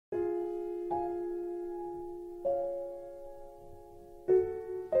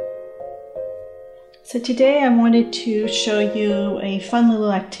So today I wanted to show you a fun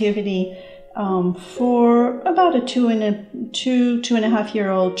little activity for about a two and a half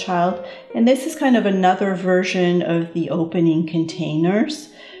year old child. And this is kind of another version of the opening containers,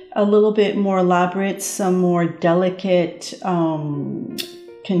 a little bit more elaborate, some more delicate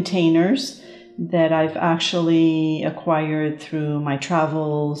containers that I've actually acquired through my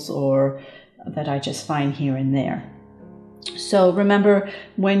travels or that I just find here and there. So remember,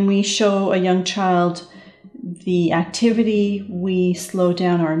 when we show a young child the activity, we slow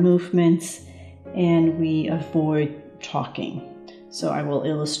down our movements and we avoid talking. So I will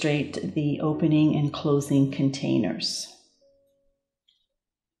illustrate the opening and closing containers.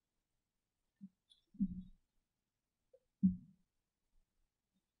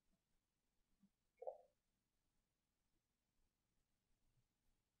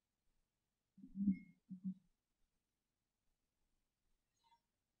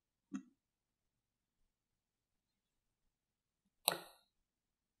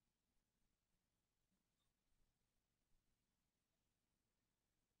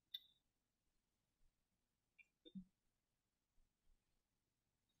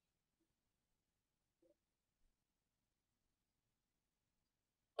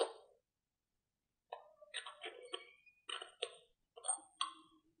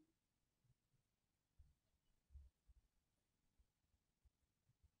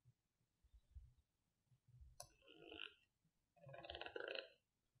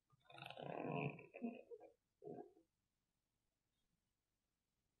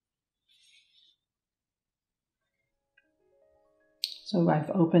 So I've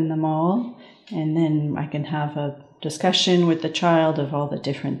opened them all, and then I can have a discussion with the child of all the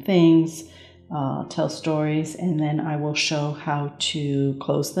different things, tell stories, and then I will show how to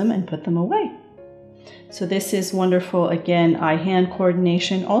close them and put them away. So this is wonderful. Again, eye-hand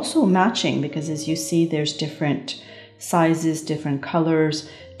coordination, also matching, because as you see, there's different sizes, different colors,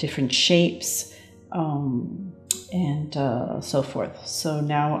 different shapes, and so forth. So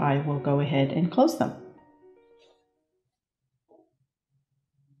now I will go ahead and close them.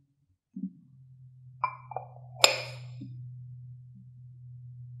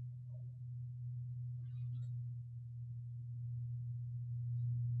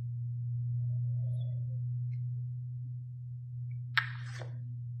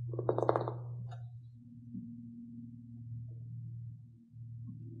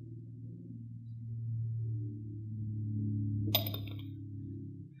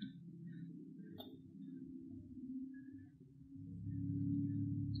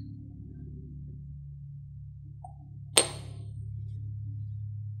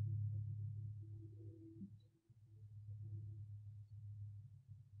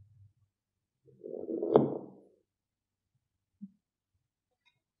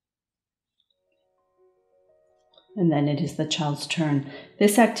 And then it is the child's turn.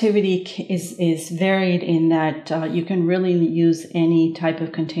 This activity is varied in that you can really use any type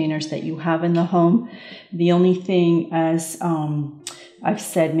of containers that you have in the home. The only thing, as I've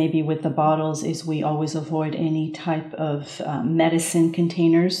said maybe with the bottles, is we always avoid any type of medicine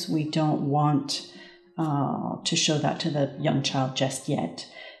containers. We don't want to show that to the young child just yet.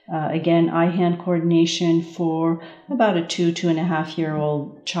 Again, eye-hand coordination for about a 2.5 year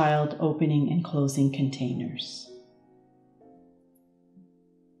old child, opening and closing containers.